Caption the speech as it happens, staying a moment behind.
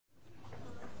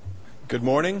Good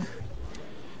morning.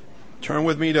 Turn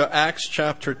with me to Acts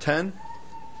chapter 10.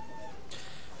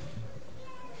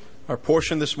 Our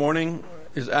portion this morning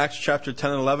is Acts chapter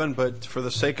 10 and 11, but for the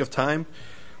sake of time,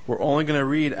 we're only going to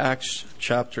read Acts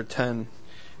chapter 10,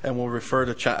 and we'll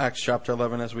refer to Acts chapter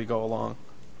 11 as we go along.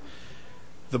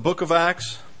 The book of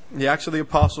Acts, the Acts of the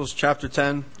Apostles, chapter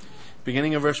 10,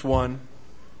 beginning of verse 1,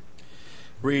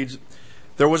 reads,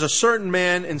 "There was a certain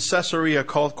man in Caesarea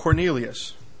called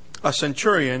Cornelius, a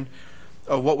centurion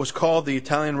of what was called the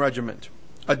Italian regiment,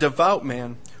 a devout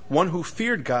man, one who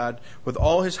feared God with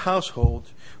all his household,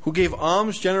 who gave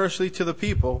alms generously to the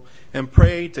people and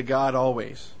prayed to God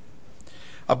always.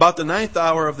 About the 9th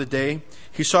hour of the day,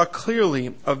 he saw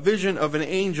clearly a vision of an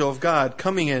angel of God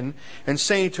coming in and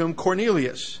saying to him,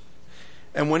 'Cornelius.'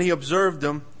 And when he observed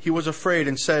him, he was afraid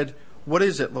and said, 'What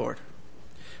is it, Lord?'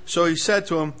 So he said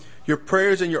to him, 'Your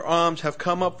prayers and your alms have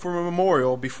come up for a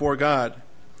memorial before God.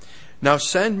 Now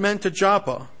send men to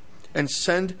Joppa, and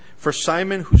send for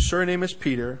Simon, whose surname is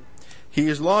Peter. He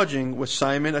is lodging with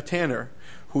Simon a tanner,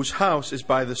 whose house is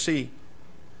by the sea.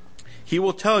 He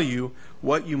will tell you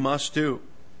what you must do.'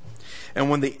 And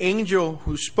when the angel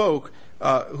who spoke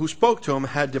to him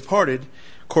had departed,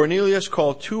 Cornelius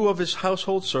called 2 of his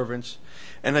household servants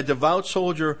and a devout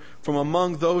soldier from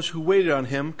among those who waited on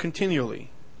him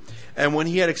continually. And when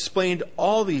he had explained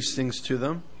all these things to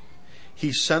them,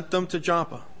 he sent them to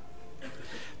Joppa.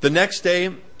 The next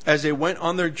day, as they went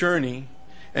on their journey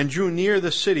and drew near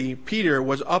the city, Peter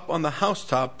was up on the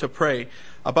housetop to pray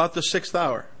about the 6th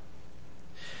hour.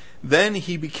 Then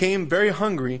he became very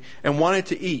hungry and wanted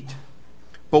to eat.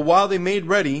 But while they made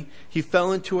ready, he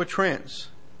fell into a trance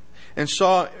and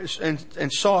saw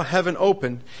heaven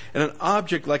opened, and an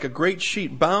object like a great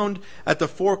sheet bound at the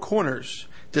 4 corners,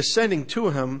 descending to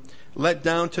him, let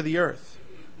down to the earth.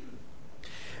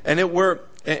 And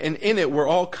in it were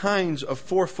all kinds of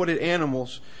 4-footed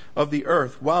animals of the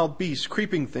earth, wild beasts,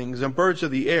 creeping things, and birds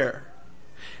of the air.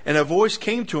 And a voice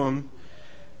came to him,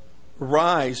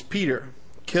 'Rise, Peter,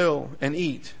 kill and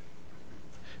eat.'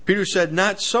 Peter said,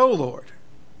 'Not so, Lord,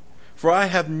 for I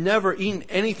have never eaten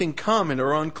anything common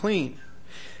or unclean.'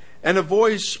 And a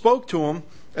voice spoke to him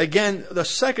again the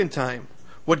second time,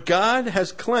 'What God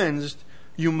has cleansed,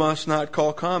 you must not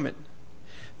call common.'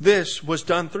 This was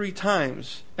done 3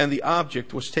 times, and the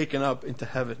object was taken up into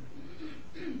heaven.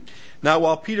 Now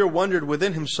while Peter wondered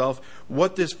within himself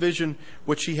what this vision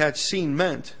which he had seen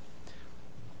meant,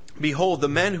 behold, the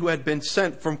men who had been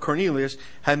sent from Cornelius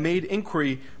had made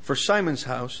inquiry for Simon's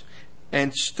house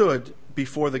and stood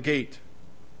before the gate.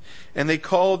 And they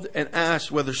called and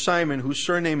asked whether Simon, whose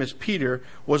surname is Peter,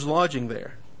 was lodging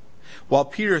there. While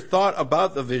Peter thought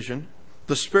about the vision,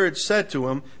 the Spirit said to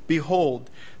him,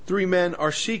 'Behold, 3 men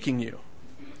are seeking you.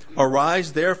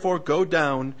 Arise, therefore, go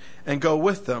down and go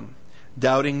with them,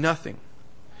 doubting nothing,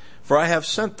 for I have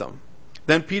sent them.'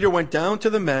 Then Peter went down to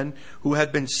the men who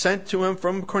had been sent to him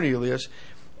from Cornelius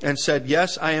and said,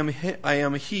 'Yes, I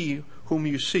am he whom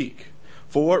you seek.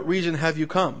 For what reason have you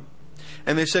come?'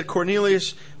 And they said,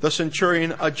 'Cornelius the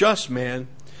centurion, a just man,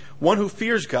 one who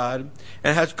fears God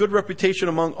and has good reputation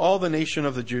among all the nation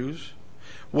of the Jews,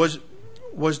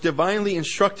 was divinely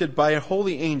instructed by a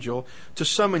holy angel to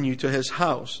summon you to his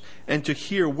house and to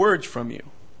hear words from you.'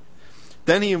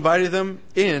 Then he invited them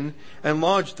in and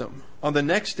lodged them. On the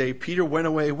next day, Peter went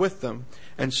away with them,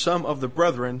 and some of the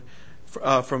brethren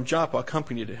from Joppa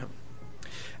accompanied him.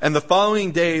 And the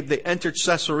following day they entered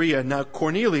Caesarea. Now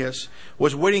Cornelius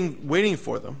was waiting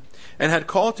for them, and had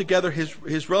called together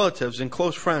his relatives and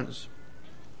close friends.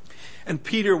 And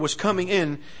Peter was coming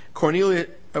in.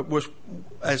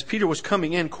 As Peter was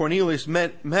coming in, Cornelius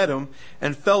met him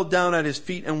and fell down at his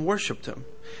feet and worshipped him.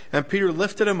 And Peter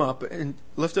lifted him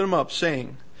up,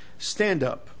 saying, 'Stand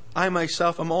up. I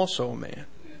myself am also a man.'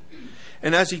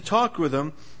 And as he talked with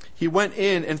him, he went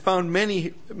in and found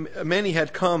many who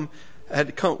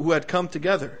had come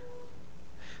together.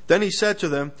 Then he said to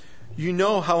them, 'You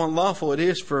know how unlawful it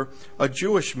is for a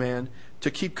Jewish man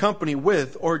to keep company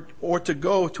with or to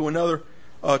go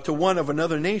to one of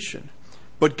another nation.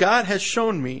 But God has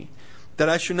shown me that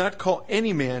I should not call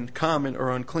any man common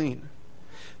or unclean.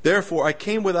 Therefore I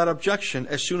came without objection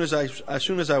as soon as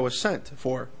I was sent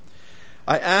for.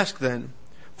 I asked then,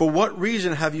 For what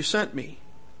reason have you sent me?'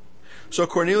 So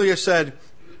Cornelius said,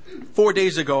 4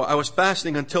 days ago I was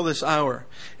fasting until this hour,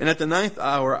 and at the 9th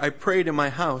hour I prayed in my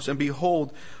house, and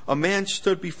behold, a man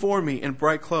stood before me in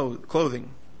bright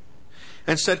clothing,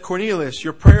 and said, 'Cornelius,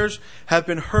 your prayers have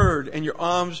been heard, and your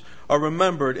alms are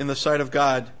remembered in the sight of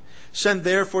God. Send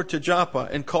therefore to Joppa,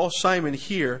 and call Simon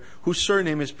here, whose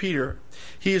surname is Peter.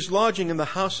 He is lodging in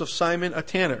the house of Simon a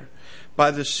tanner,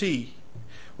 by the sea.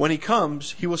 When he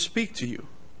comes, he will speak to you.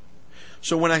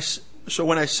 So when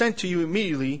I sent to you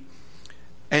immediately,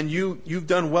 and you've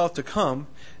done well to come,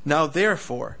 now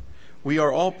therefore we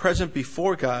are all present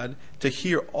before God to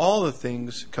hear all the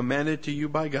things commanded to you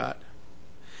by God."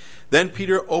 Then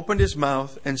Peter opened his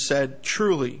mouth and said,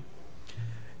 "Truly,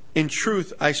 in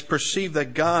truth, I perceive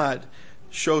that God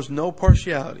shows no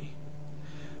partiality.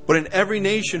 But in every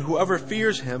nation, whoever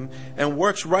fears him and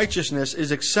works righteousness is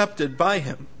accepted by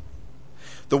him.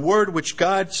 The word which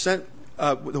God sent to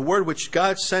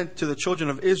the children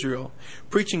of Israel,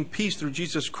 preaching peace through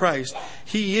Jesus Christ,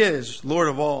 he is Lord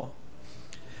of all.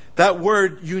 That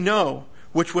word you know,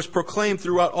 which was proclaimed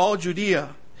throughout all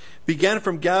Judea, began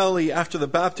from Galilee after the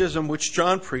baptism which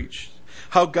John preached,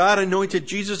 how God anointed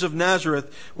Jesus of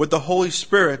Nazareth with the Holy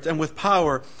Spirit and with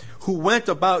power, who went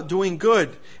about doing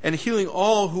good and healing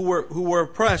all who were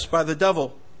oppressed by the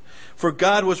devil, for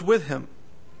God was with him.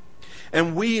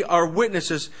 And we are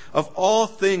witnesses of all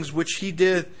things which he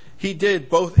did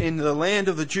both in the land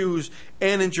of the Jews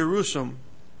and in Jerusalem,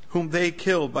 whom they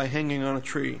killed by hanging on a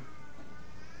tree.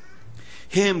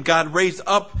 Him God raised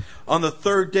up on the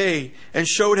third day and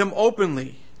showed him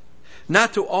openly,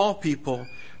 not to all people,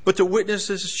 but to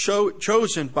witnesses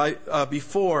chosen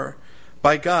before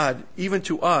by God, even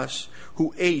to us,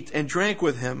 who ate and drank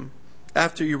with him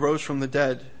after he rose from the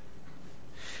dead.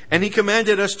 And he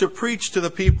commanded us to preach to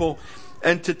the people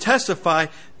and to testify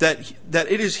that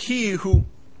it is he who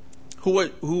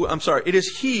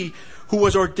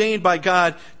was ordained by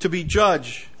God to be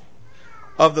judge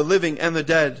of the living and the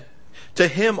dead. To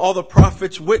him all the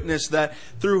prophets witness that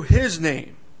through his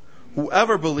name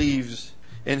whoever believes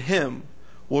in him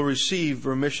will receive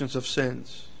remissions of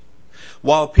sins.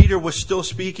 While Peter was still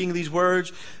speaking these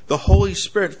words, the Holy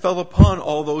Spirit fell upon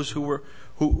all those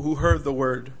who heard the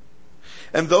word.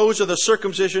 And those of the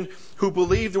circumcision who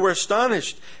believed were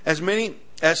astonished, as many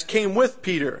as came with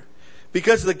Peter,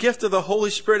 because the gift of the Holy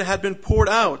Spirit had been poured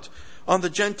out on the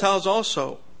Gentiles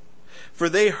also. For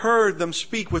they heard them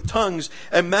speak with tongues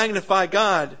and magnify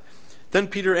God. Then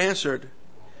Peter answered,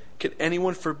 "Can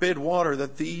anyone forbid water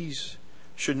that these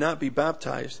should not be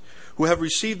baptized, who have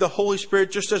received the Holy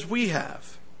Spirit just as we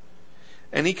have?"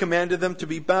 And he commanded them to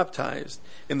be baptized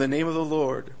in the name of the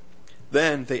Lord.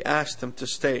 Then they asked him to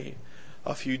stay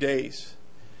a few days.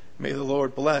 May the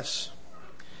Lord bless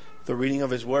the reading of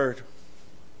his word.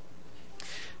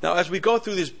 Now, as we go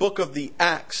through this book of the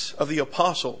Acts of the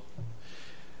Apostle,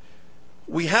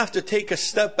 we have to take a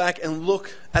step back and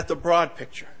look at the broad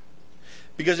picture.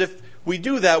 Because if we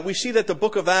do that, we see that the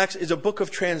book of Acts is a book of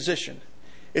transition.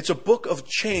 It's a book of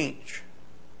change.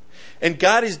 And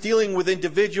God is dealing with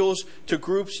individuals, to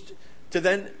groups, to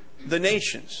then the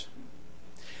nations.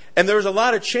 And there's a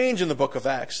lot of change in the book of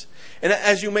Acts. And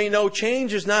as you may know,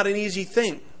 change is not an easy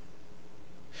thing.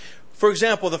 For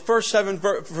example, the first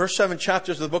seven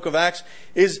chapters of the book of Acts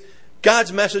is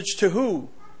God's message to who?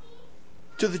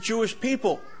 To the Jewish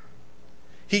people.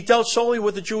 He dealt solely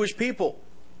with the Jewish people.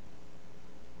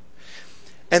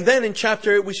 And then in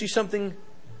chapter 8 we see something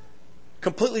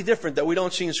completely different that we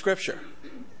don't see in Scripture.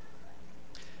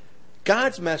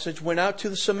 God's message went out to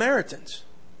the Samaritans.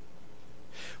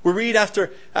 We read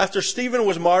after Stephen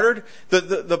was martyred,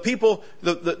 the people,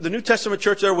 the New Testament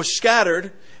church there was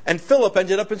scattered, and Philip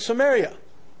ended up in Samaria.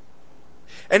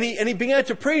 And he began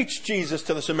to preach Jesus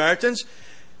to the Samaritans,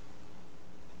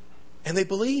 and they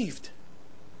believed.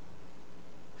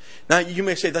 Now you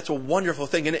may say that's a wonderful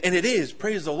thing, and it is,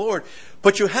 praise the Lord.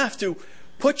 But you have to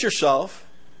put yourself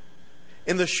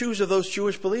in the shoes of those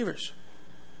Jewish believers.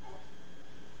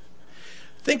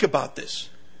 Think about this.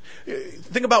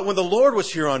 Think about when the Lord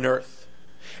was here on earth,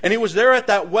 and he was there at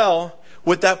that well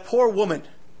with that poor woman,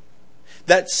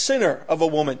 that sinner of a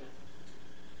woman,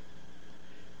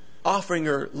 offering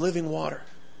her living water.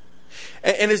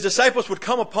 And his disciples would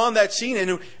come upon that scene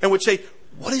and would say,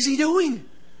 "What is he doing?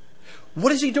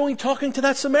 What is he doing talking to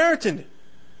that Samaritan?"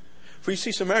 For you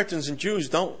see, Samaritans and Jews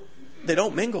don't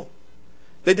mingle.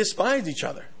 They despise each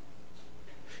other.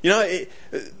 You know,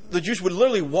 the Jews would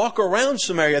literally walk around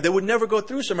Samaria. They would never go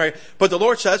through Samaria. But the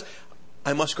Lord says,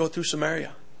 "I must go through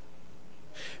Samaria."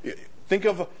 Think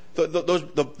of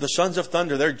the sons of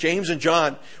thunder there, James and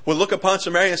John, would look upon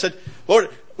Samaria and said, "Lord,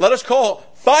 let us call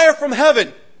fire from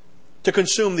heaven to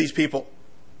consume these people."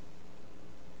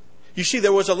 You see,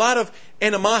 there was a lot of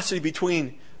animosity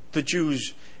between the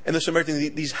Jews and the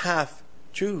Samaritans, these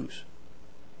half-Jews.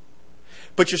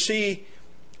 But you see,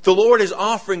 the Lord is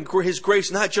offering his grace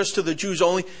not just to the Jews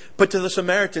only, but to the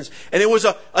Samaritans. And it was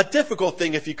a difficult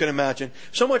thing, if you can imagine.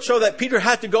 So much so that Peter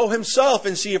had to go himself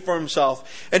and see it for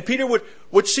himself. And Peter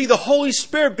would see the Holy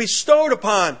Spirit bestowed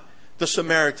upon the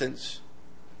Samaritans.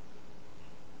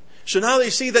 So now they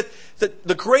see that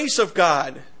the grace of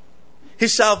God,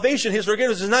 His salvation, His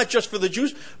forgiveness is not just for the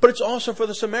Jews, but it's also for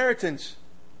the Samaritans.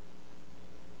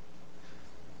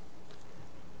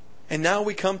 And now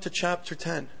we come to chapter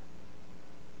 10.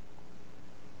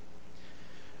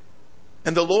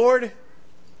 And the Lord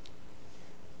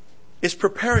is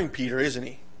preparing Peter, isn't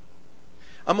He?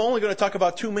 I'm only going to talk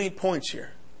about two main points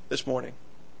here this morning.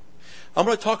 I'm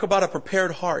going to talk about a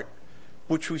prepared heart,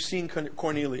 which we see in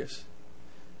Cornelius,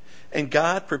 and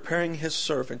God preparing His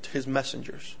servant, His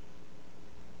messengers.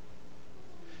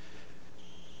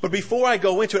 But before I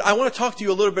go into it, I want to talk to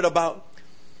you a little bit about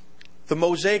the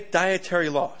Mosaic dietary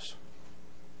laws,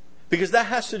 because that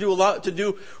has to do a lot to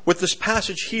do with this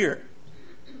passage here.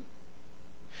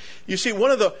 You see,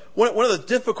 one of the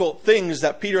difficult things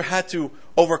that Peter had to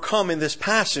overcome in this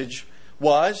passage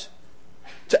was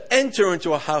to enter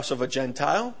into a house of a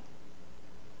Gentile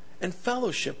and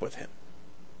fellowship with him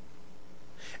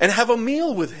and have a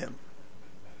meal with him.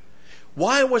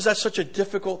 Why was that such a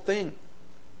difficult thing?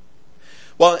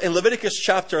 Well, in Leviticus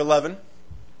chapter 11,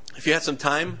 if you had some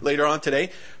time later on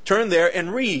today, turn there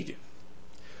and read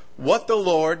what the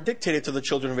Lord dictated to the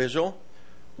children of Israel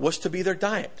was to be their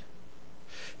diet.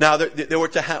 Now, they were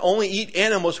to only eat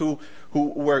animals who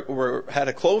had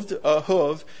a clothed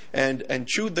hoof and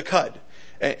chewed the cud.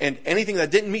 And anything that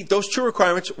didn't meet those two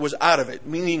requirements was out of it,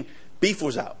 meaning beef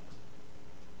was out,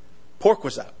 pork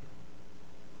was out,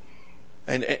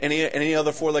 and any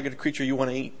other four-legged creature you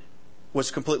want to eat was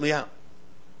completely out.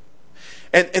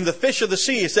 And the fish of the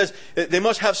sea, it says they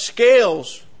must have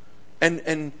scales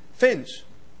and fins.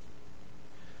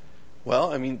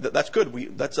 Well, I mean, that's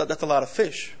good. That's a lot of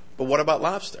fish. But what about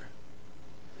lobster?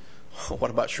 What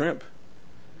about shrimp?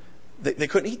 They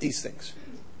couldn't eat these things.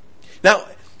 Now,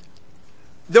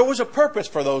 there was a purpose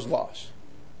for those laws.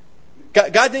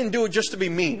 God didn't do it just to be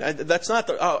mean. That's not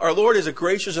our Lord is a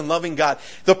gracious and loving God.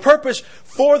 The purpose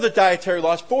for the dietary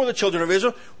laws for the children of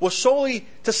Israel was solely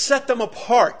to set them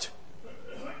apart.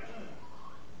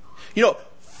 You know,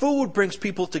 food brings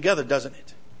people together, doesn't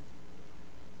it?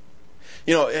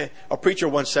 You know, a preacher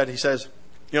once said, he says,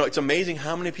 you know, it's amazing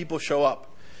how many people show up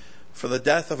for the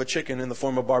death of a chicken in the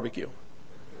form of barbecue.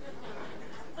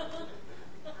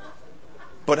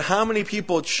 But how many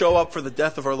people show up for the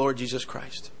death of our Lord Jesus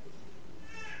Christ?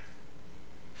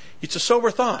 It's a sober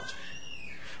thought.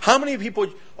 How many people,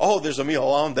 oh, there's a meal.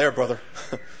 Oh, I'm there, brother.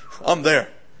 I'm there.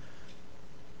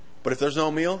 But if there's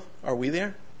no meal, are we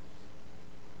there?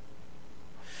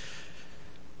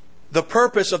 The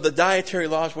purpose of the dietary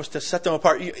laws was to set them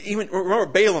apart. Even remember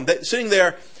Balaam, sitting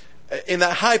there in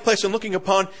that high place and looking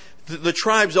upon the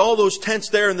tribes, all those tents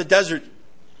there in the desert.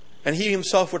 And he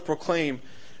himself would proclaim,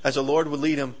 as the Lord would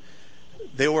lead him,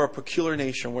 they were a peculiar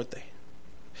nation, weren't they?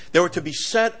 They were to be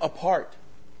set apart.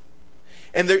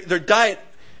 And their diet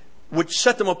would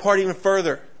set them apart even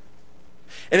further.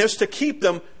 And it was to keep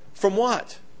them from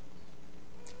what?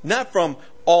 Not from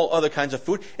all other kinds of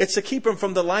food. It's to keep them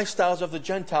from the lifestyles of the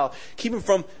Gentile. Keep them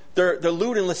from their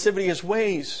lewd and lascivious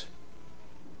ways.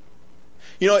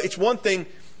 You know, it's one thing,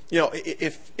 you know,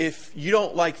 if you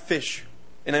don't like fish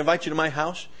and I invite you to my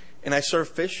house and I serve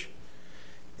fish,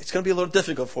 it's going to be a little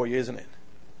difficult for you, isn't it?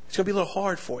 It's going to be a little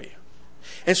hard for you.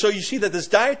 And so you see that this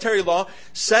dietary law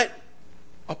set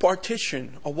a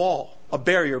partition, a wall, a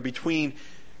barrier between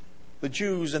the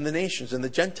Jews and the nations and the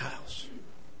Gentiles.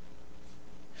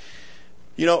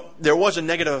 You know, there was a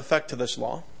negative effect to this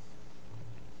law.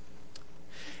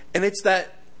 And it's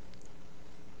that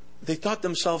they thought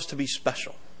themselves to be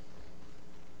special.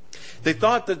 They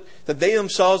thought that they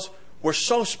themselves were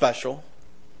so special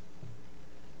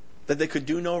that they could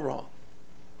do no wrong.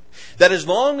 That as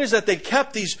long as that they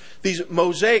kept these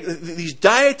Mosaic, these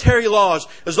dietary laws,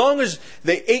 as long as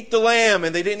they ate the lamb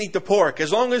and they didn't eat the pork,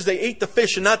 as long as they ate the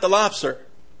fish and not the lobster,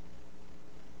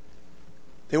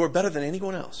 they were better than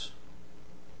anyone else.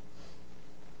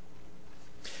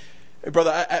 Hey,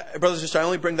 brother and sister, I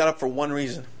only bring that up for one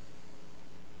reason.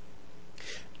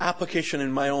 Application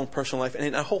in my own personal life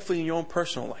and hopefully in your own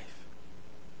personal life.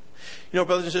 You know,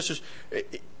 brothers and sisters,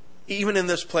 even in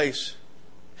this place,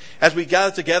 as we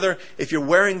gather together, if you're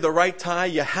wearing the right tie,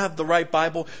 you have the right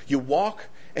Bible, you walk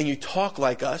and you talk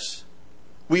like us,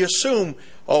 we assume,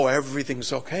 oh,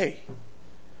 everything's okay.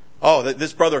 Oh,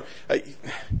 this brother,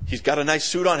 he's got a nice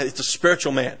suit on. It's a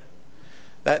spiritual man.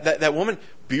 That woman,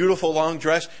 beautiful long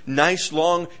dress, nice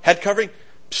long head covering,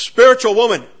 spiritual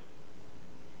woman.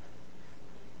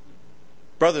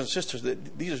 Brothers and sisters,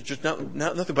 these are just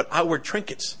nothing but outward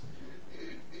trinkets.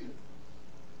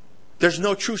 There's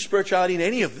no true spirituality in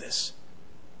any of this.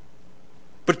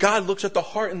 But God looks at the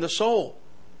heart and the soul.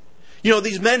 You know,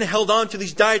 these men held on to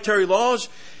these dietary laws,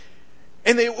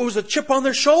 And it was a chip on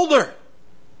their shoulder.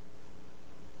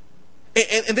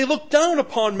 And they looked down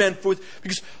upon men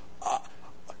because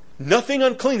nothing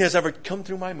unclean has ever come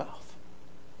through my mouth.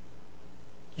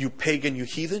 You pagan, you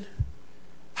heathen.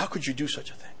 How could you do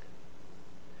such a thing?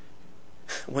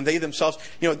 When they themselves,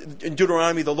 in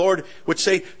Deuteronomy, the Lord would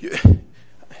say,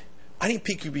 I didn't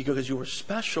pick you because you were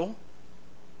special.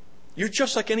 You're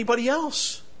just like anybody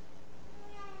else.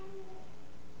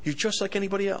 You're just like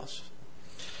anybody else.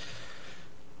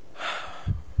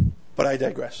 But I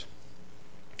digress,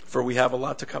 for we have a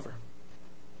lot to cover.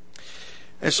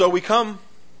 And so we come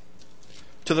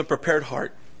to the prepared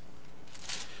heart.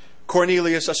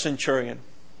 Cornelius, a centurion,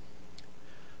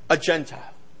 a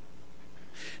Gentile.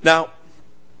 Now,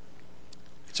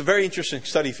 it's a very interesting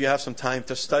study if you have some time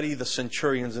to study the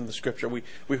centurions in the Scripture.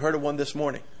 We heard of one this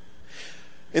morning.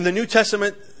 In the New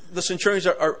Testament, the centurions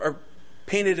are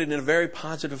painted in a very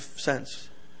positive sense.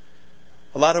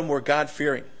 A lot of them were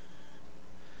God-fearing.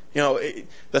 The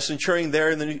centurion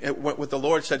there with the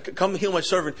Lord said, come heal my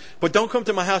servant, but don't come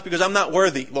to my house because I'm not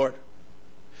worthy, Lord.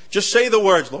 Just say the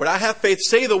words, Lord. I have faith.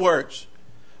 Say the words.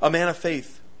 A man of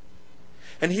faith.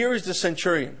 And here is the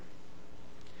centurion,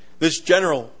 this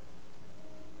general.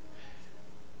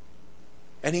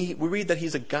 And we read that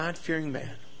he's a God-fearing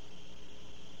man.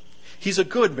 He's a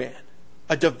good man,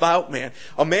 a devout man,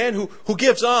 a man who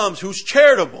gives alms, who's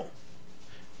charitable,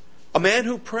 a man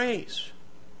who prays.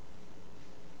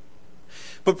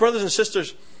 But brothers and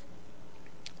sisters,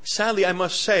 sadly I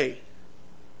must say,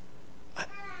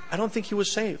 I don't think he was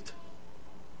saved.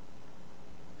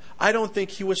 I don't think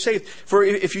he was saved. For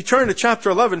if you turn to chapter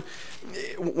 11,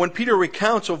 when Peter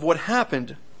recounts of what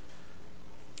happened,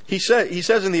 he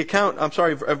says in the account,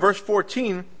 verse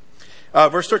 14,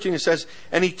 verse 13, it says,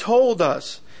 and he told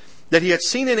us that he had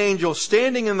seen an angel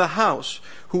standing in the house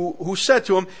who said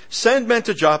to him, send men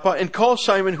to Joppa and call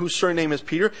Simon, whose surname is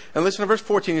Peter. And listen to verse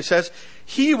 14, it says,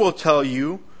 he will tell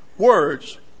you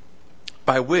words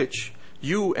by which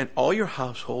you and all your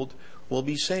household will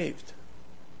be saved.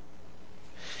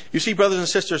 You see, brothers and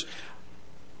sisters,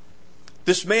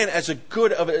 this man, as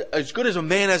good as a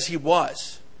man as he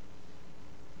was,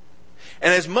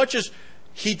 and as much as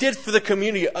he did for the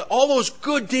community, all those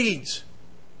good deeds,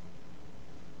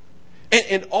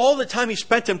 and all the time he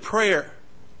spent in prayer,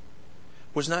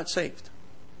 was not saved.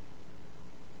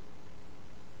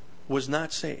 Was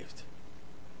not saved.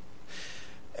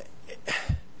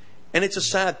 And it's a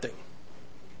sad thing.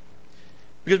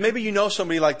 Because maybe you know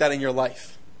somebody like that in your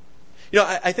life.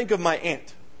 I think of my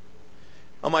aunt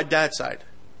on my dad's side.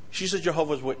 She's a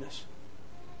Jehovah's Witness.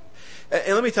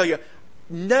 And let me tell you,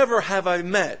 never have I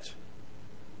met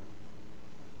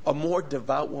a more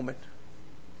devout woman,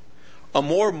 a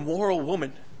more moral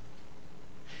woman.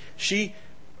 She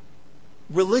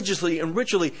religiously and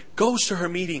ritually goes to her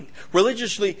meeting,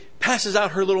 religiously passes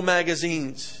out her little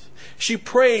magazines. She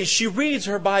prays, she reads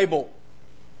her Bible.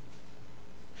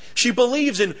 She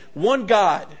believes in one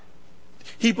God.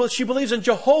 She believes in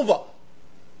Jehovah.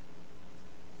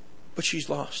 But she's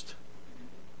lost.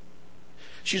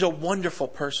 She's a wonderful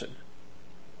person.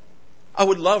 I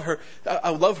would love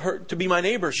her to be my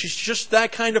neighbor. She's just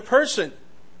that kind of person.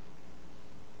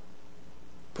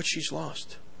 But she's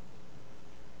lost.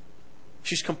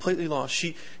 She's completely lost.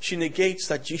 She negates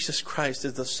that Jesus Christ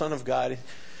is the Son of God.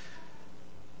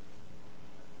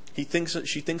 She thinks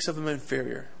of him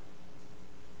inferior.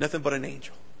 Nothing but an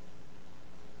angel.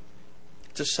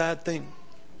 It's a sad thing.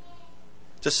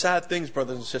 It's a sad thing,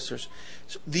 brothers and sisters.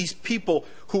 These people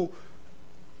who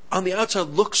on the outside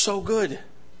look so good,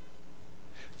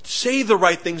 say the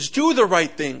right things, do the right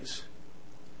things,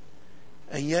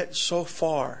 and yet so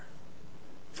far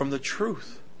from the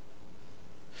truth.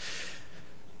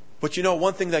 But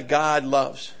one thing that God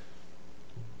loves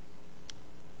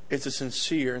is a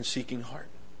sincere and seeking heart.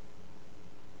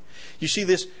 You see,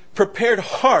 this prepared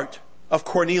heart of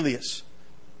Cornelius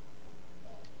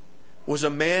was a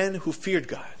man who feared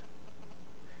God.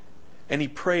 And he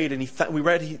prayed, and we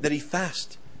read that he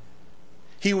fasted.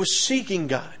 He was seeking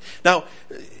God. Now,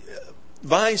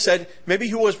 Vine said maybe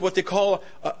he was what they call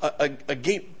a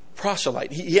gate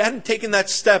proselyte. He hadn't taken that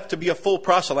step to be a full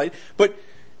proselyte, but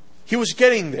he was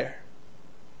getting there.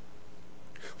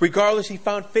 Regardless, he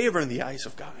found favor in the eyes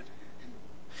of God.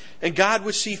 And God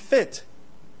would see fit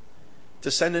to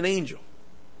send an angel.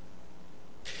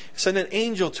 Send an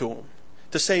angel to him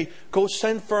to say, go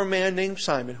send for a man named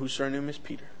Simon, whose surname is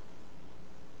Peter.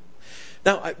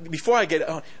 Now, before I get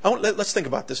on, let's think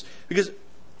about this. Because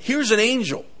here's an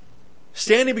angel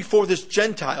standing before this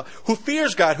Gentile who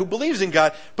fears God, who believes in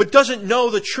God, but doesn't know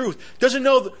the truth, doesn't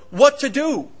know what to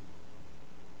do.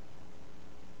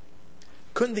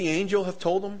 Couldn't the angel have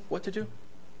told him what to do?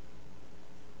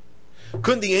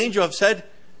 Couldn't the angel have said,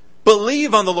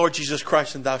 believe on the Lord Jesus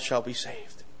Christ and thou shalt be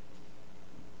saved?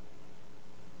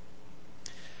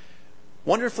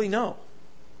 Wonderfully, no.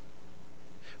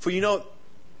 For you know,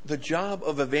 the job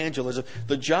of evangelism,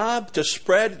 the job to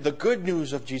spread the good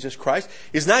news of Jesus Christ,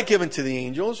 is not given to the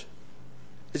angels.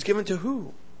 It's given to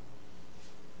who?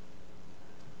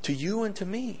 To you and to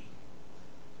me.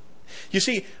 You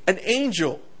see, an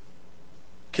angel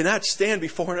cannot stand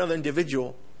before another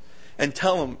individual and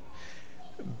tell him,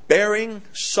 bearing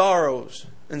sorrows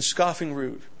and scoffing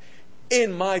rude,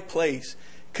 in my place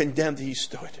condemned he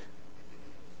stood.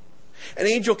 An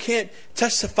angel can't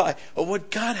testify of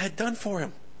what God had done for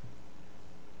him.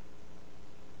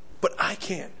 But I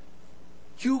can.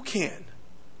 You can.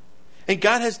 And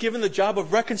God has given the job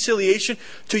of reconciliation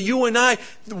to you and I.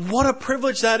 What a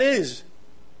privilege that is.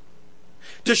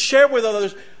 To share with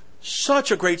others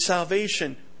such a great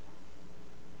salvation.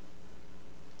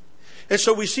 And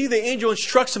so we see the angel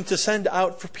instructs him to send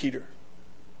out for Peter.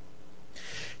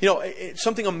 You know, it's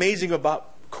something amazing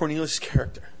about Cornelius'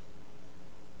 character.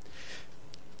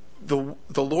 The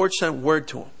Lord sent word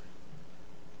to him.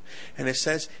 And it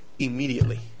says,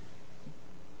 immediately.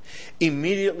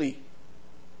 Immediately.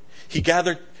 He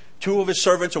gathered two of his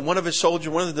servants and one of his soldiers,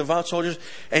 one of the devout soldiers,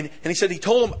 and he said he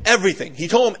told them everything. He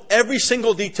told them every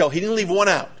single detail. He didn't leave one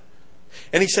out.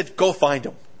 And he said, go find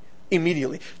him.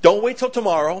 Immediately. Don't wait till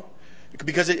tomorrow,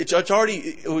 because it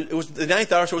was the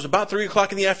 9th hour, so it was about 3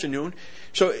 o'clock in the afternoon.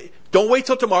 So don't wait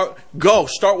till tomorrow. Go.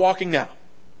 Start walking now.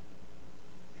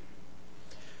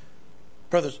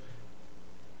 Brothers,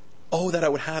 oh, that I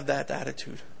would have that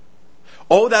attitude.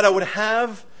 Oh, that I would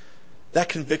have that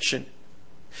conviction.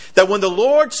 That when the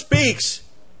Lord speaks,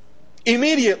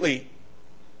 immediately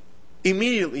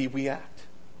we act.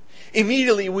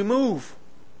 Immediately we move.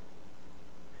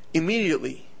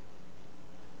 Immediately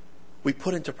we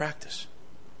put into practice.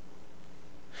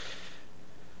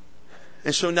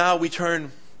 And so now we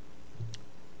turn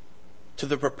to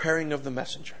the preparing of the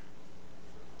messenger.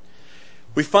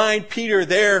 We find Peter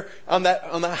there on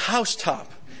the housetop,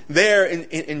 there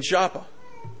in Joppa.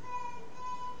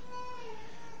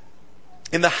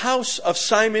 In the house of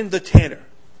Simon the tanner.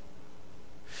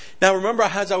 Now remember,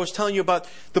 as I was telling you about,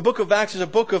 the book of Acts is a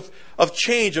book of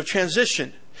change, of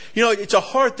transition. You know, it's a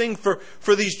hard thing for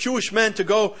these Jewish men to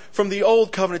go from the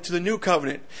old covenant to the new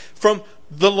covenant. From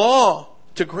the law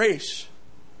to grace.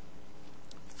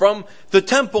 From the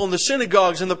temple and the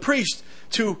synagogues and the priests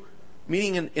to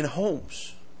meeting in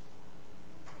homes.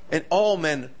 And all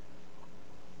men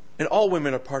and all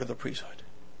women are part of the priesthood.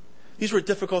 These were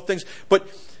difficult things. But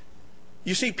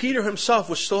you see, Peter himself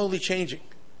was slowly changing.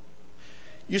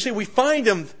 You see, we find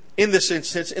him in this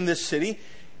instance, in this city,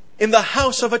 in the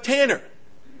house of a tanner.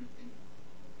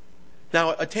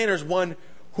 Now, a tanner is one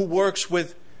who works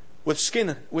with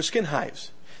skin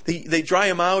hives. They dry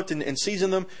them out and season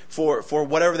them for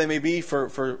whatever they may be,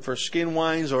 for skin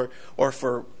wines or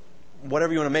for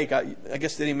whatever you want to make. I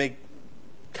guess they didn't make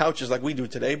couches like we do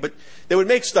today, but they would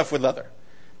make stuff with leather.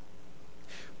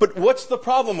 But what's the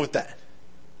problem with that?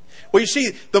 Well, you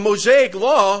see, the Mosaic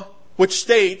law would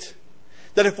state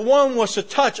that if one was to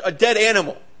touch a dead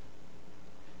animal,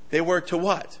 they were to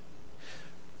what?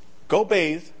 Go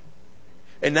bathe,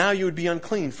 and now you would be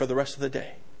unclean for the rest of the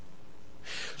day.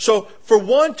 So, for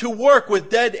one to work with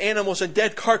dead animals and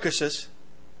dead carcasses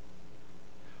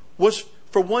was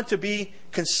for one to be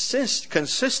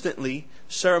consistently,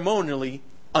 ceremonially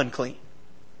unclean.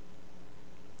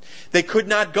 They could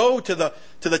not go to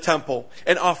the temple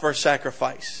and offer a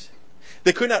sacrifice.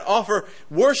 They could not offer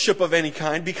worship of any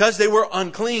kind because they were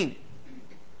unclean.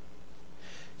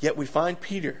 Yet we find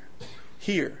Peter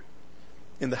here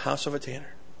in the house of a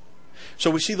tanner. So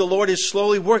we see the Lord is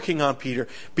slowly working on Peter,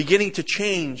 beginning to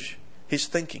change his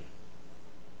thinking.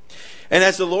 And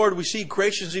as the Lord, we see,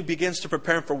 graciously begins to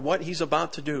prepare him for what he's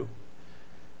about to do,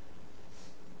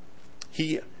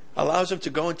 he allows him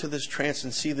to go into this trance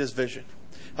and see this vision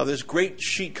of this great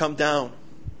sheet come down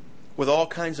with all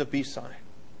kinds of beasts on it.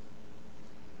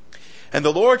 And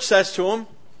the Lord says to him,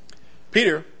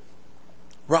 Peter,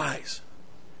 rise,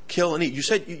 kill and eat. You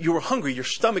said you were hungry. Your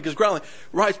stomach is growling.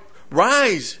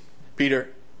 Rise,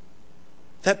 Peter.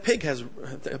 That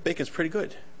bacon's pretty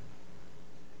good.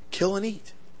 Kill and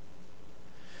eat.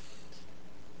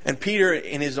 And Peter,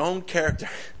 in his own character,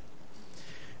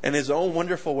 in his own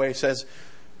wonderful way, says,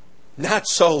 not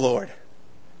so, Lord.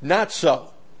 Not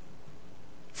so.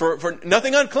 For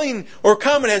nothing unclean or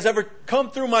common has ever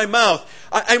come through my mouth.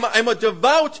 I'm a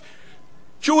devout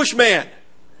Jewish man.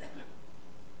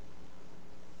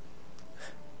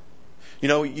 You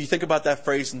know, you think about that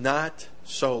phrase, not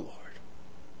so, Lord.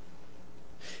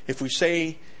 If we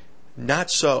say,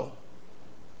 not so,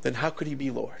 then how could he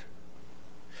be Lord?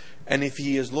 And if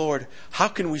he is Lord, how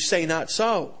can we say not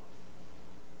so?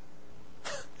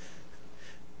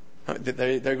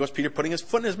 There goes Peter putting his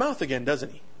foot in his mouth again,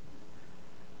 doesn't he?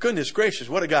 Goodness gracious,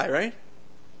 what a guy, right?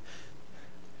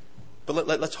 But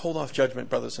let's hold off judgment,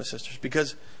 brothers and sisters,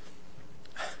 because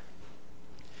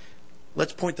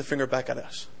let's point the finger back at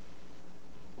us.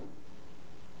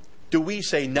 Do we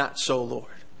say not so, Lord,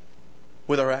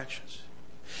 with our actions?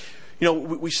 You know,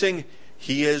 we sing,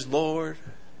 He is Lord,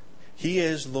 He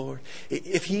is Lord.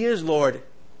 If He is Lord,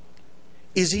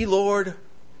 is He Lord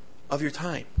of your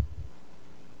time?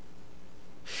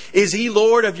 Is He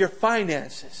Lord of your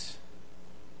finances?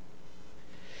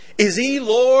 Is He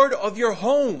Lord of your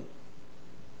home?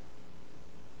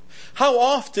 How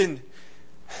often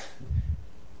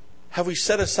have we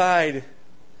set aside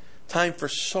time for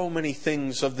so many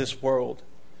things of this world,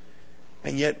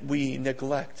 and yet we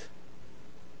neglect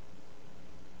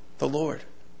the Lord?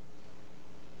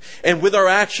 And with our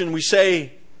action we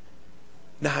say,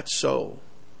 not so,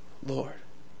 Lord,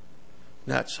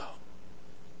 not so.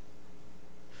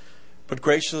 But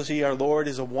graciously, our Lord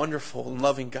is a wonderful and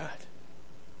loving God.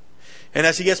 And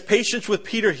as He has patience with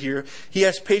Peter here, He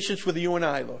has patience with you and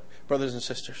I, Lord, brothers and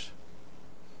sisters.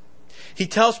 He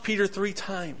tells Peter 3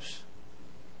 times.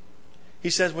 He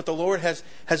says, what the Lord has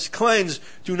cleansed,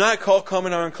 do not call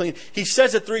common or unclean. He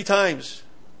says it 3 times.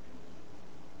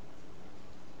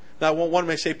 Now, one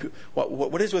may say,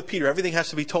 what is with Peter? Everything has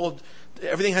to be told,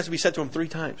 everything has to be said to him 3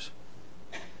 times.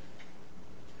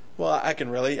 Well, I can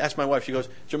really ask my wife. She goes,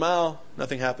 Jamal,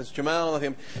 nothing happens. Jamal,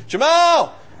 nothing.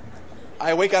 Jamal!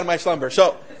 I wake out of my slumber.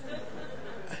 So,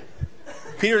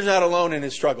 Peter's not alone in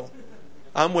his struggle.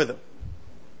 I'm with him.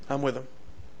 I'm with him.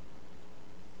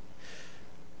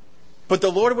 But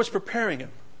the Lord was preparing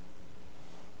him.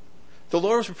 The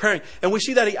Lord was preparing. And we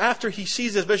see that after he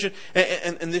sees this vision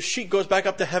and this sheet goes back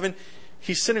up to heaven,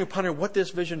 he's sitting and pondering what this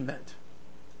vision meant.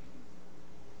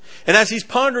 And as he's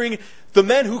pondering, the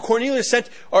men who Cornelius sent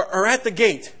are at the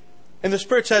gate. And the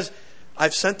Spirit says,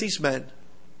 I've sent these men.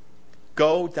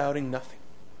 Go doubting nothing.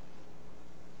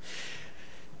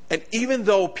 And even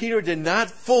though Peter did not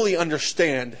fully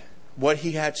understand what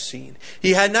he had seen,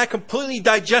 he had not completely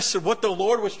digested what the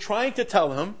Lord was trying to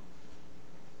tell him,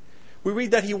 we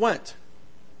read that he went.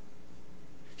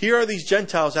 Here are these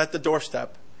Gentiles at the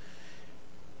doorstep,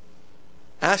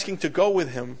 asking to go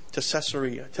with him to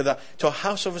Caesarea, to a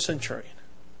house of a centurion.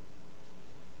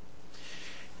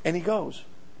 And he goes.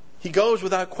 He goes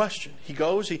without question. He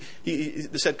goes. They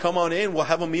said, "Come on in. We'll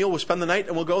have a meal. We'll spend the night,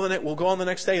 and we'll go on the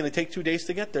next day." And they take 2 days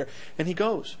to get there. And he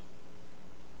goes.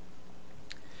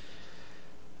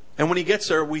 And when he gets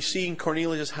there, we see in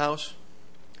Cornelius' house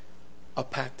a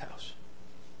packed house,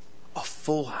 a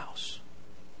full house.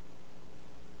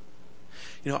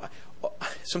 You know,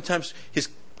 sometimes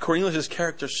Cornelius'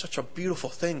 character is such a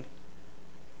beautiful thing.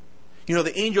 You know,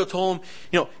 the angel told him,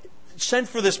 you know, send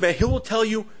for this man. He will tell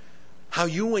you how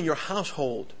you and your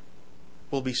household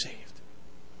will be saved.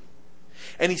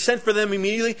 And he sent for them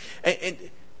immediately, and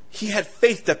he had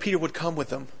faith that Peter would come with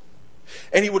them.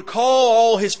 And he would call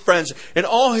all his friends and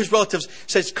all his relatives,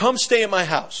 says, come stay at my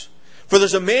house. For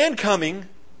there's a man coming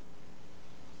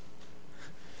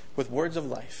with words of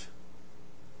life.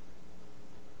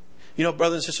 You know,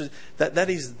 brothers and sisters, that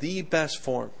is the best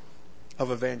form of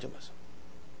evangelism.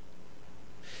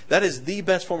 That is the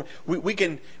best form. We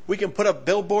can put up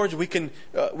billboards. We can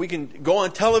go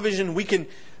on television. We can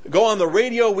go on the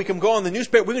radio. We can go on the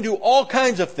newspaper. We can do all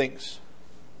kinds of things.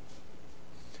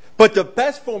 But the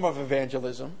best form of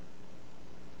evangelism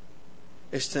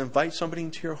is to invite somebody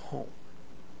into your home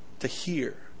to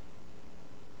hear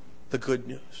the good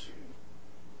news.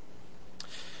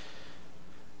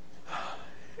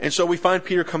 And so we find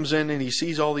Peter comes in and he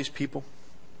sees all these people.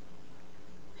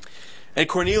 And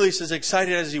Cornelius, as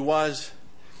excited as he was,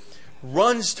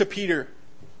 runs to Peter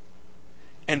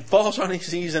and falls on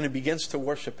his knees and he begins to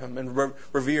worship him and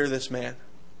revere this man.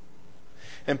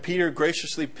 And Peter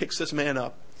graciously picks this man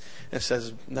up and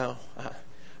says, no,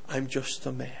 I'm just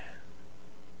a man.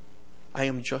 I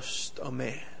am just a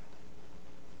man.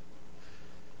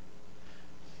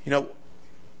 You know,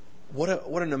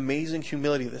 what an amazing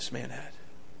humility this man had.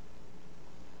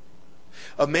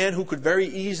 A man who could very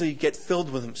easily get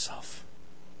filled with himself.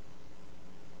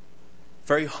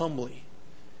 Very humbly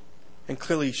and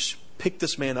clearly picked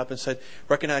this man up and said,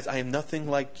 recognize I am nothing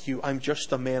like you. I'm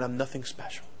just a man. I'm nothing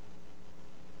special.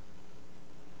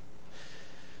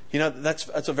 You know, that's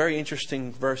a very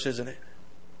interesting verse, isn't it?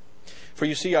 For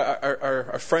you see,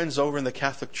 our friends over in the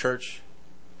Catholic Church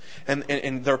and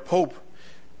their Pope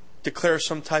declares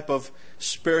some type of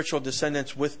spiritual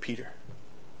descendants with Peter.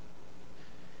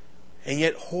 And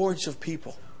yet hordes of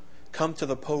people come to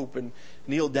the Pope and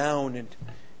kneel down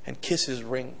and kiss his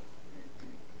ring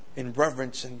in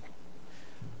reverence. And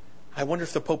I wonder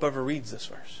if the Pope ever reads this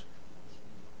verse.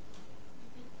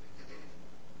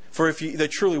 For if they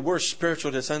truly were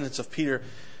spiritual descendants of Peter,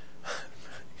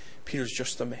 Peter's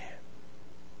just a man.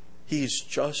 He's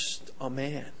just a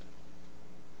man.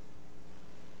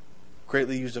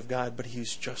 Greatly used of God, but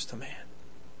he's just a man.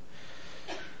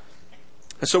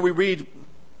 And so we read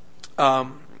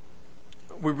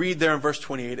there in verse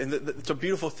 28, and it's a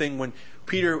beautiful thing when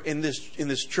Peter, in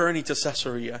this journey to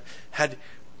Caesarea, had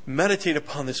meditated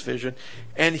upon this vision,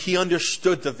 and he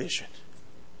understood the vision.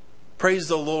 Praise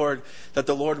the Lord that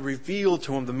the Lord revealed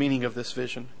to him the meaning of this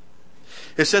vision.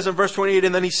 It says in verse 28,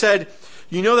 and then he said,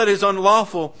 you know that it is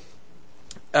unlawful.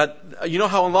 You know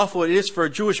how unlawful it is for a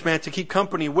Jewish man to keep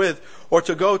company with or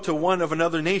to go to one of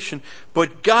another nation.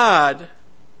 But God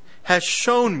has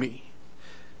shown me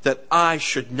that I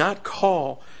should not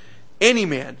call any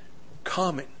man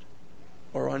common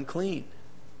or unclean.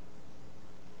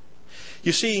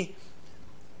 You see,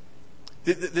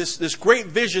 this great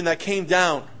vision that came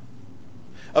down,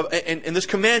 and this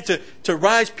command to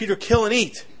rise, Peter, kill and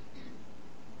eat,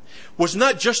 was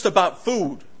not just about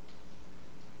food.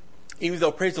 Even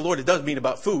though, praise the Lord, it does mean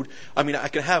about food. I mean, I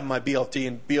can have my BLT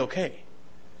and be okay.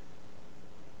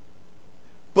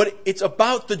 But it's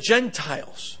about the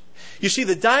Gentiles. You see,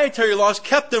 the dietary laws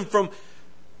kept them from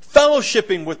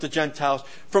fellowshipping with the Gentiles,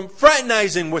 from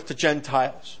fraternizing with the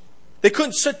Gentiles. They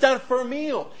couldn't sit down for a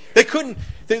meal. They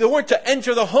weren't to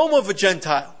enter the home of a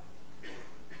Gentile.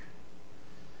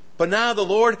 But now the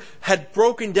Lord had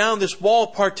broken down this wall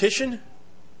partition.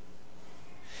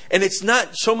 And it's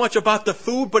not so much about the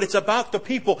food, but it's about the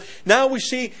people. Now we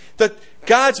see that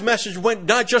God's message went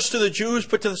not just to the Jews,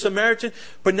 but to the Samaritan.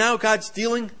 But now God's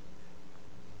dealing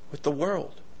with the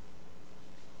world.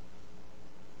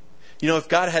 You know, if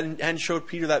God hadn't showed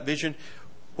Peter that vision,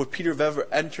 would Peter have ever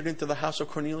entered into the house of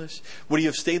Cornelius? Would he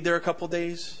have stayed there a couple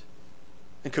days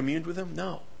and communed with him?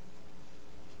 No.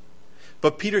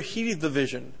 But Peter heeded the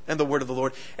vision and the word of the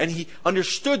Lord, and he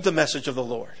understood the message of the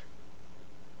Lord.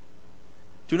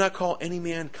 Do not call any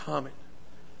man common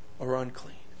or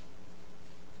unclean.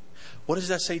 What does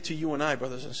that say to you and I,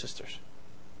 brothers and sisters?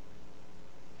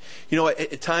 You know,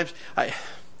 at times, I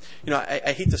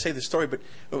hate to say this story, but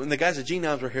when the guys at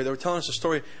Genoms were here, they were telling us a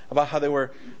story about how they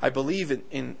were, I believe,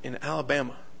 in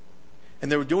Alabama. And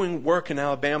they were doing work in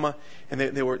Alabama, and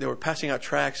they were passing out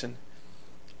tracts. And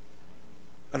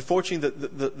unfortunately,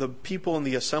 the people in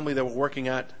the assembly they were working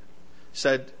at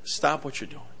said, "Stop what you're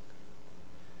doing."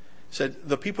 Said,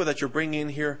 "The people that you're bringing in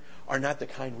here are not the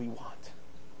kind we want.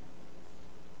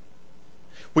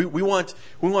 We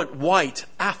want white,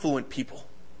 affluent people.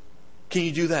 Can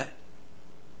you do that?"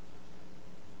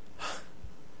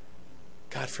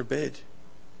 God forbid.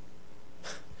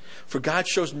 For God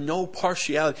shows no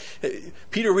partiality.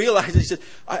 Peter realized, he said,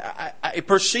 I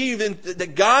perceive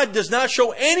that God does not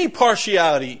show any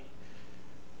partiality,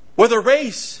 whether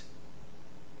race,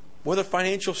 whether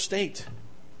financial state.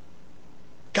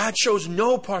 God shows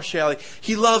no partiality.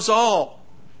 He loves all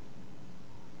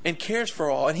and cares for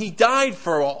all, and He died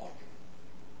for all.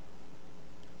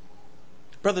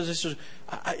 Brothers and sisters,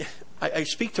 I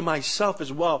speak to myself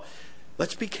as well.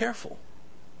 Let's be careful.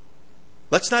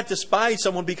 Let's not despise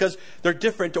someone because they're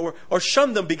different, or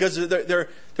shun them because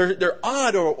they're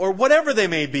odd, or whatever they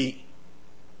may be.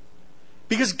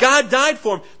 Because God died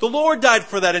for them. The Lord died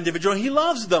for that individual, and He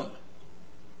loves them.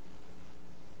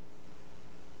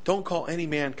 Don't call any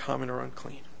man common or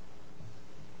unclean.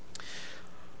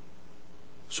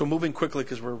 So moving quickly,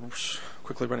 because we're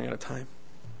quickly running out of time.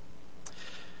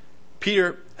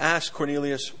 Peter asked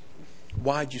Cornelius,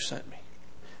 "Why'd you send me?"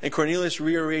 And Cornelius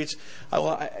reiterates, I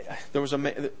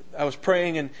was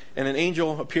praying, and an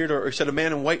angel appeared, or said a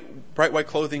man in bright white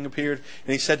clothing appeared,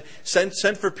 and he said,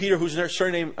 "Send for Peter, whose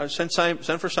surname send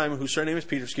for Simon, whose surname is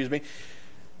Peter,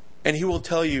 and he will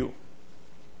tell you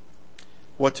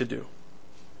what to do."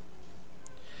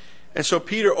 And so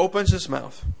Peter opens his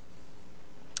mouth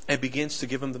and begins to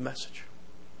give him the message.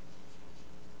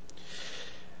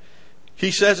 He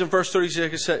says in verse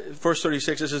 36,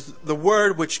 it says, "The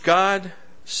word which God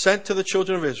sent to the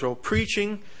children of Israel,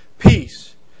 preaching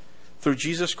peace through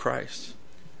Jesus Christ."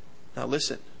 Now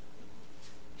listen.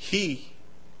 He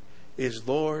is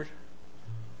Lord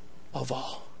of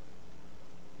all.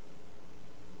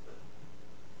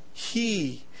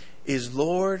 He is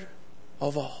Lord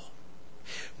of all.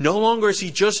 No longer is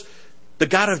He just the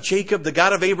God of Jacob, the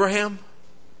God of Abraham.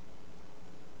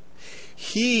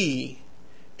 He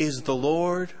is the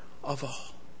Lord of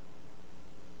all.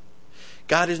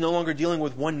 God is no longer dealing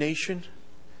with one nation,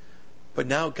 But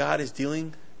now God is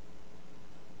dealing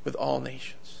with all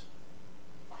nations.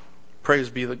 Praise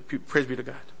be to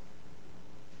God.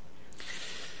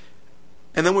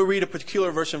 And then we read a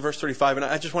particular verse in verse 35, and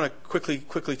I just want to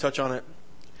quickly touch on it,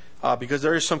 because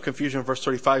there is some confusion in verse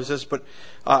 35. It says, but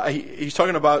he's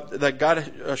talking about that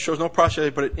God shows no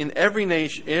partiality, but in every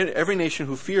nation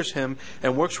who fears Him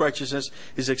and works righteousness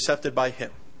is accepted by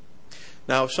Him.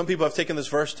 Now, some people have taken this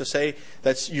verse to say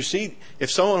that, you see, if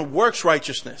someone works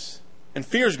righteousness and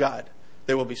fears God,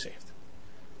 they will be saved.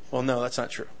 Well, no, that's not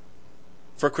true.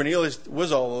 For Cornelius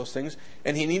was all those things,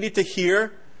 and he needed to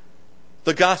hear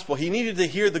the gospel. He needed to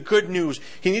hear the good news.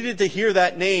 He needed to hear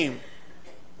that name,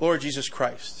 Lord Jesus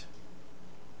Christ.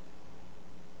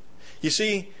 You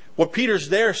see, what Peter's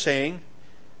there saying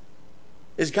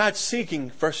is God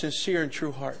seeking for a sincere and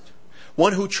true heart.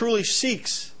 One who truly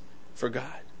seeks for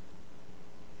God.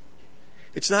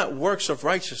 It's not works of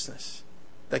righteousness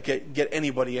that get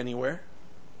anybody anywhere,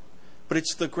 but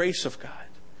it's the grace of God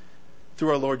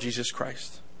through our Lord Jesus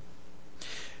Christ.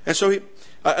 And so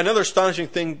another astonishing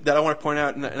thing that I want to point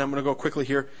out, and I'm going to go quickly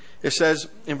here, it says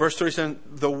in verse 37,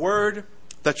 the word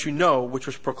that you know, which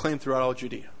was proclaimed throughout all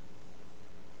Judea.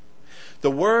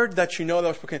 The word that you know that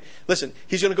was proclaimed. Listen,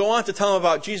 he's going to go on to tell them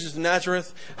about Jesus of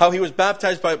Nazareth, how he was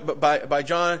baptized by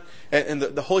John, and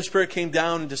the Holy Spirit came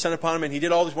down and descended upon him, and he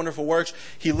did all these wonderful works.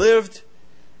 He lived,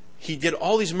 he did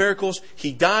all these miracles,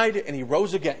 he died, and he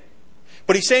rose again.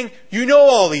 But he's saying, you know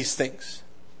all these things.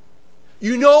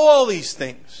 You know all these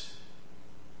things.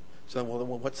 So, well,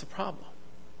 what's the problem?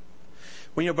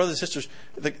 Well, brothers and sisters,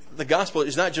 the gospel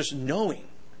is not just knowing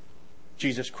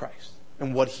Jesus Christ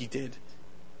and what he did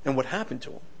and what happened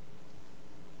to him,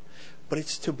 but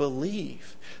it's to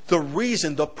believe the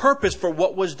reason, the purpose for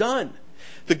what was done.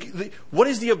 What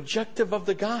is the objective of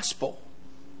the gospel?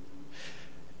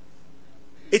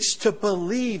 It's to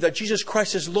believe that Jesus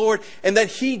Christ is Lord and that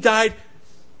He died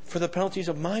for the penalties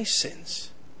of my sins.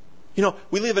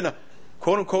 We live in a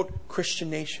quote-unquote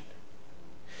Christian nation.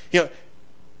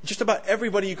 Just about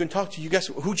everybody you can talk to, you guess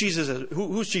who Jesus is.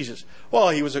 Who's Jesus? Well,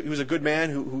 he was a good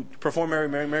man who performed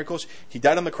many miracles. He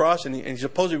died on the cross and he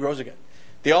supposedly rose again.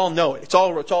 They all know it. It's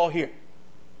all here.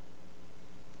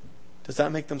 Does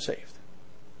that make them saved?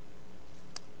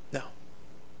 No.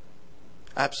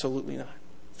 Absolutely not.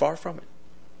 Far from it.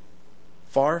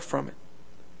 Far from it.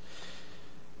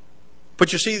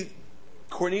 But you see,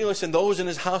 Cornelius and those in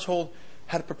his household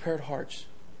had prepared hearts.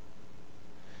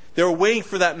 They were waiting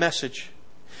for that message.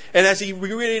 And as he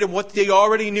reiterated what they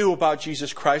already knew about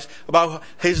Jesus Christ, about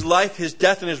His life, His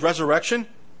death, and His resurrection,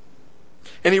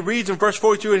 and he reads in verse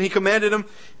 42, and he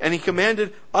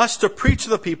commanded us to preach to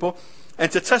the people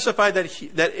and to testify that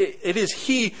it is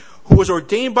He who was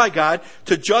ordained by God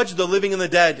to judge the living and the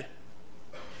dead.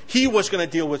 He was going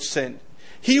to deal with sin.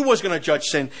 He was going to judge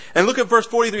sin. And look at verse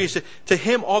 43. He said, to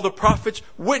Him all the prophets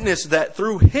witness that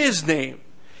through His name,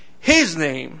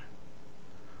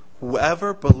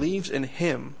 whoever believes in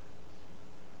Him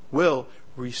will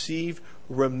receive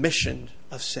remission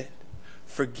of sin,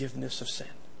 forgiveness of sin.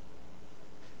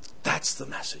 That's the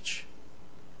message.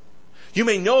 You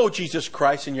may know Jesus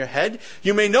Christ in your head.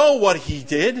 You may know what He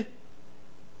did.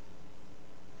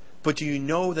 But do you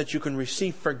know that you can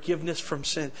receive forgiveness from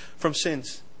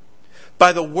sins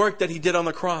by the work that He did on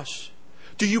the cross?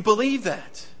 Do you believe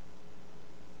that?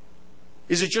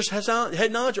 Is it just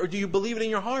head knowledge, or do you believe it in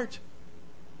your heart?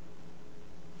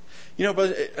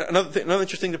 But another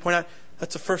interesting thing to point out,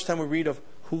 that's the first time we read of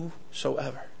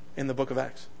whosoever in the book of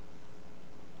Acts.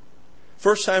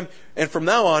 First time, and from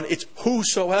now on, it's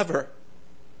whosoever.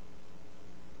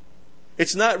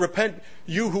 It's not repent,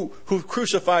 you who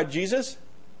crucified Jesus.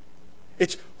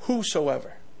 It's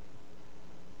whosoever.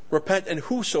 Repent, and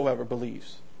whosoever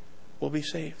believes will be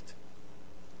saved.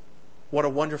 What a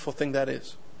wonderful thing that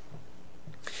is.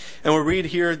 And we read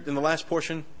here in the last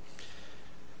portion,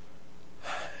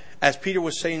 as Peter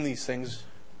was saying these things,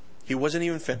 he wasn't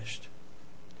even finished.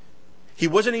 He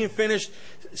wasn't even finished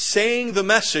saying the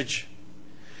message.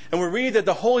 And we read that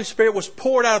the Holy Spirit was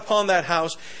poured out upon that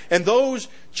house, and those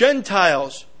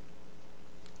Gentiles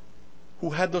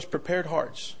who had those prepared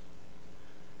hearts,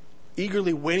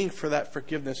 eagerly waiting for that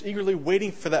forgiveness, eagerly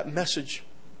waiting for that message,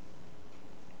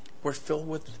 were filled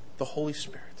with the Holy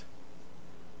Spirit.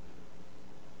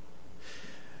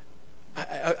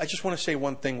 I just want to say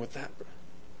one thing with that.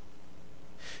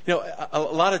 A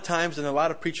lot of times, and a lot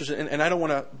of preachers, and I don't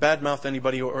want to badmouth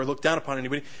anybody or look down upon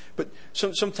anybody, but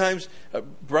sometimes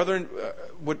brethren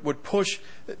would push.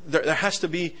 There has to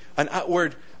be an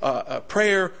outward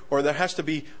prayer, or there has to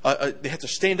be. They have to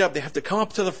stand up. They have to come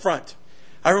up to the front.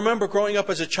 I remember growing up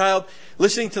as a child,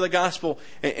 listening to the gospel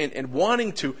and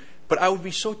wanting to But I would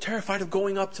be so terrified of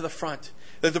going up to the front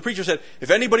that the preacher said, if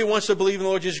anybody wants to believe in the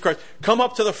Lord Jesus Christ, come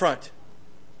up to the front.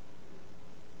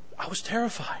 I was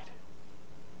terrified.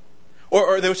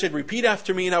 Or they would say, repeat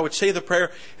after me, and I would say the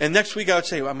prayer. And next week I would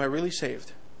say, am I really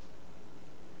saved?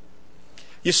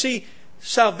 You see,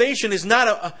 salvation is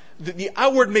not the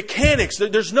outward mechanics.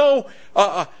 There's no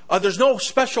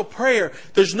special prayer.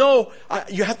 There's no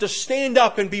you have to stand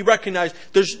up and be recognized.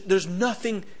 There's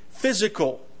nothing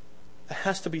physical that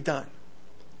has to be done,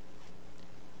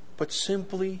 but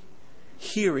simply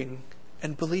hearing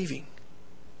and believing.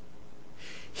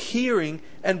 Hearing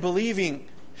and believing.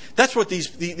 That's what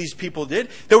these people did.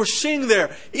 They were sitting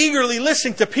there, eagerly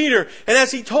listening to Peter, and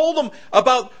as he told them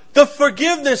about the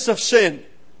forgiveness of sin,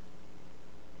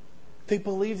 they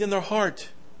believed in their heart.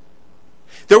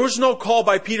 There was no call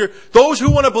by Peter, those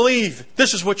who want to believe,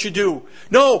 this is what you do.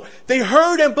 No, they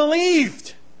heard and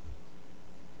believed.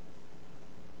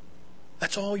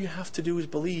 That's all you have to do is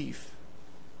believe.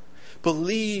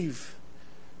 Believe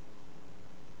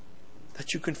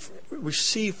that you can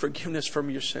receive forgiveness from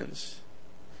your sins.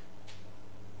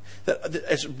 That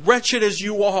as wretched as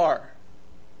you are,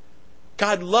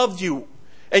 God loved you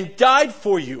and died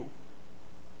for you.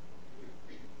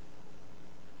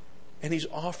 And He's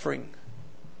offering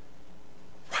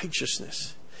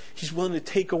righteousness. He's willing to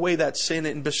take away that sin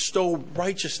and bestow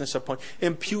righteousness upon,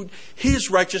 impute His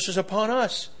righteousness upon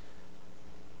us.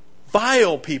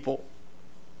 Vile people.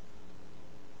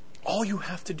 All you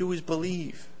have to do is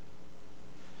believe.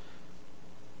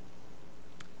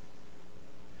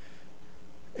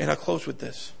 And I'll close with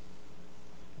this.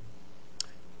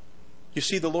 You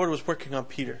see, the Lord was working on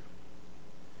Peter.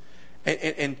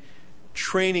 And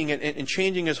training and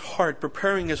changing his heart,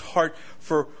 preparing his heart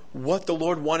for what the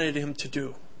Lord wanted him to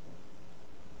do.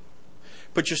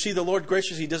 But you see, the Lord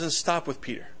graciously doesn't stop with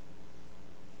Peter.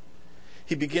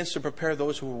 He begins to prepare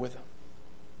those who were with him.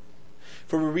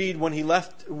 For we read when he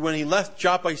left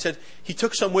Joppa, he said he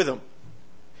took some with him.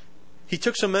 He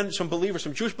took some men, some believers,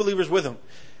 some Jewish believers with him.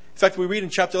 In fact, we read in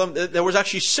chapter 11 that there was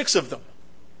actually 6 of them.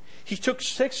 He took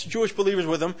 6 Jewish believers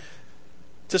with him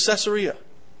to Caesarea.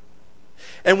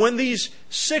 And when these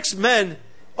 6 men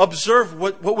observed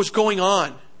what was going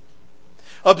on,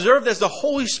 observed as the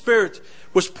Holy Spirit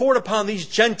was poured upon these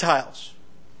Gentiles.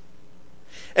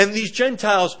 And these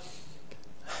Gentiles,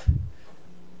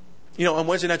 on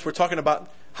Wednesday nights we're talking about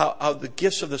how the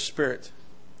gifts of the Spirit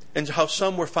and how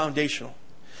some were foundational.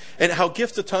 And how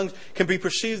gift of tongues can be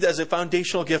perceived as a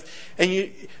foundational gift.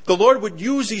 And the Lord would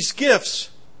use these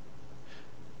gifts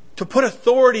to put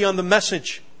authority on the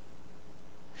message.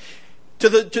 To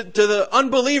the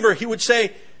unbeliever, He would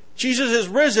say, Jesus is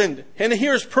risen, and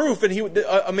here's proof, and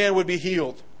a man would be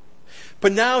healed.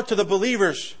 But now to the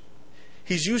believers,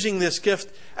 He's using this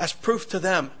gift as proof to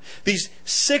them. These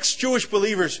 6 Jewish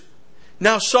believers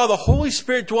now saw the Holy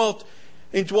Spirit dwelt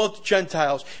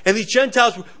Gentiles. And these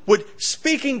Gentiles would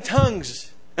speak in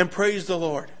tongues and praise the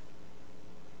Lord.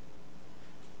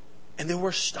 And they were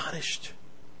astonished.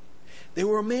 They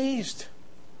were amazed.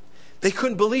 They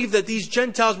couldn't believe that these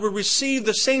Gentiles would receive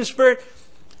the same Spirit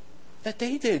that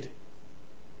they did.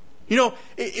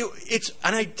 It's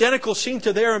an identical scene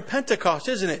to there in Pentecost,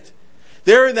 isn't it?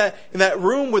 They're in that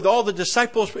room with all the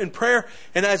disciples in prayer,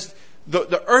 and as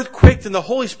the earth quaked and the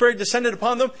Holy Spirit descended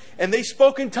upon them, and they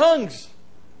spoke in tongues.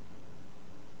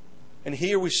 And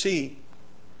here we see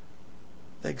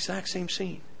the exact same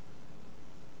scene.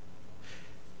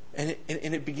 And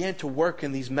it began to work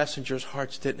in these messengers'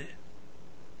 hearts, didn't it?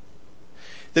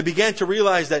 They began to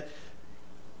realize that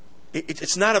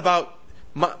it's not about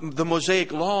the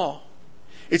Mosaic law.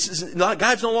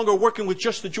 God's no longer working with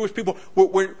just the Jewish people.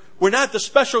 We're not the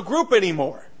special group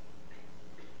anymore.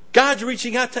 God's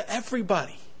reaching out to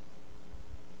everybody.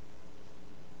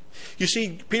 You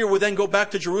see, Peter would then go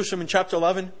back to Jerusalem in chapter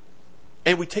 11,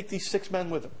 and we take these 6 men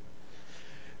with him.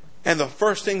 And the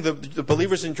first thing the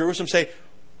believers in Jerusalem say,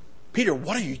 Peter,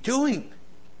 what are you doing?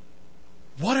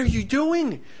 What are you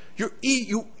doing?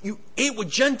 You ate with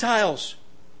Gentiles.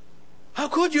 How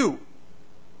could you?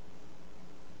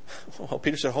 Well,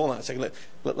 Peter said, hold on a second.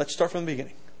 Let's start from the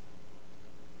beginning.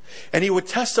 And he would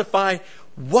testify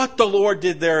what the Lord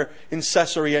did there in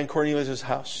Caesarea in Cornelius'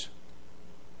 house.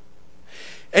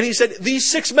 And he said,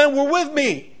 these 6 men were with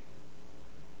me.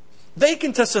 They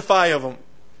can testify of them.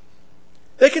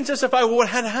 They can testify of what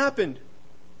had happened.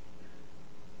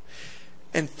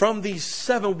 And from these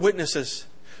 7 witnesses,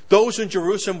 those in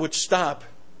Jerusalem would stop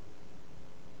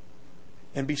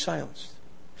and be silenced.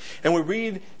 And we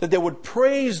read that they would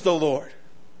praise the Lord,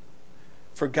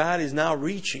 for God is now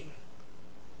reaching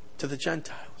to the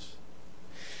Gentiles.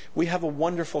 We have a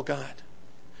wonderful God,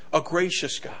 a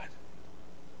gracious God,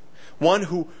 One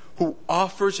who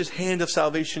offers his hand of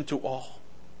salvation to all.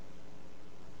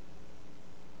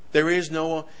 There is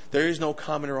no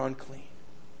common or unclean.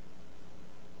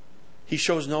 He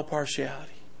shows no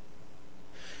partiality.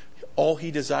 All he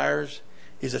desires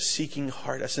is a seeking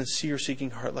heart, a sincere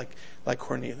seeking heart like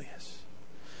Cornelius.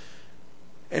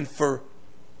 And for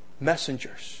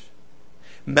messengers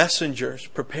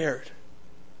prepared.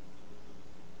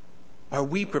 Are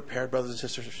we prepared, brothers and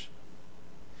sisters?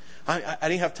 I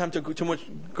didn't have time to too much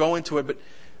go into it, but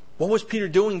what was Peter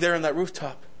doing there on that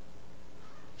rooftop?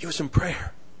 He was in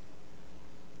prayer.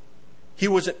 He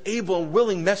was an able and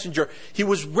willing messenger. He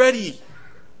was ready.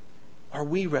 Are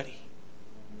we ready?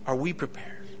 Are we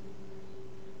prepared?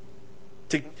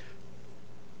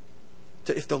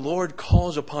 If the Lord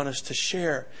calls upon us to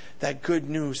share that good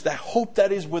news, that hope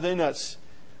that is within us,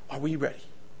 are we ready?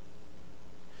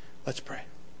 Let's pray.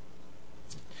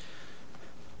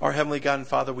 Our Heavenly God and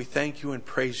Father, we thank you and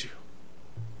praise you.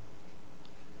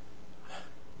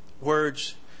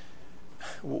 Words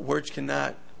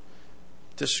cannot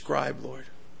describe, Lord,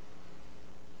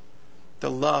 the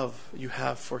love you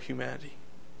have for humanity,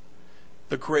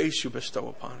 the grace you bestow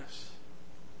upon us.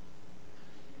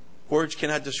 Words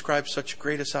cannot describe such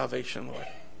great a salvation, Lord.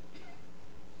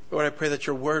 Lord, I pray that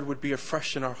your word would be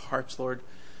afresh in our hearts, Lord,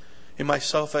 in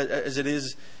myself as it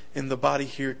is in the body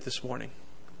here this morning.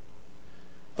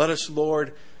 Let us,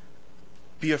 Lord,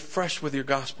 be afresh with your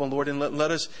gospel, Lord, and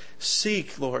let us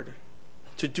seek, Lord,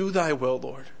 to do thy will,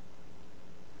 Lord.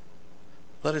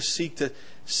 Let us seek to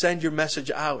send your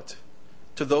message out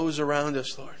to those around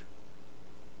us, Lord.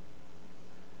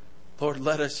 Lord,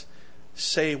 let us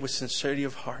say with sincerity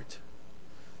of heart,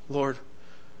 Lord,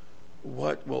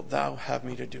 what wilt thou have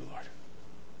me to do, Lord?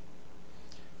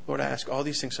 Lord, I ask all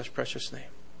these things in such precious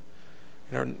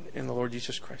name. In the Lord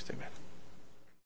Jesus Christ, amen.